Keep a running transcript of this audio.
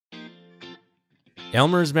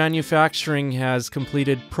Elmer's Manufacturing has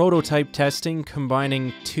completed prototype testing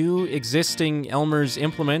combining two existing Elmer's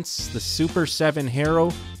implements, the Super 7 Harrow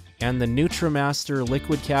and the NutriMaster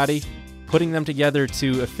Liquid Caddy, putting them together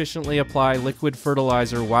to efficiently apply liquid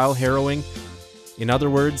fertilizer while harrowing. In other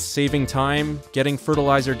words, saving time, getting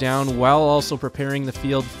fertilizer down while also preparing the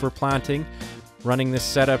field for planting. Running this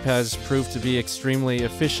setup has proved to be extremely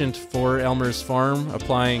efficient for Elmer's farm,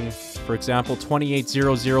 applying, for example,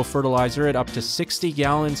 2800 fertilizer at up to 60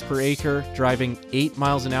 gallons per acre, driving 8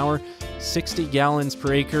 miles an hour, 60 gallons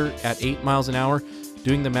per acre at 8 miles an hour.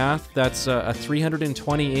 Doing the math, that's a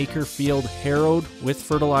 320-acre field harrowed with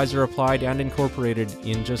fertilizer applied and incorporated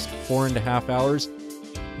in just 4.5 hours.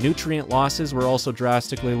 Nutrient losses were also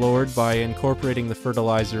drastically lowered by incorporating the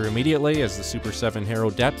fertilizer immediately, as the Super 7 Harrow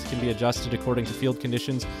depth can be adjusted according to field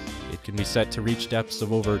conditions. It can be set to reach depths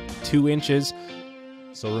of over 2 inches.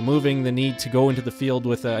 So removing the need to go into the field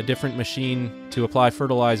with a different machine to apply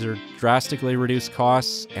fertilizer drastically reduced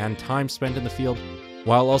costs and time spent in the field,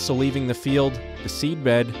 while also leaving the field, the seed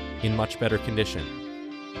bed, in much better condition.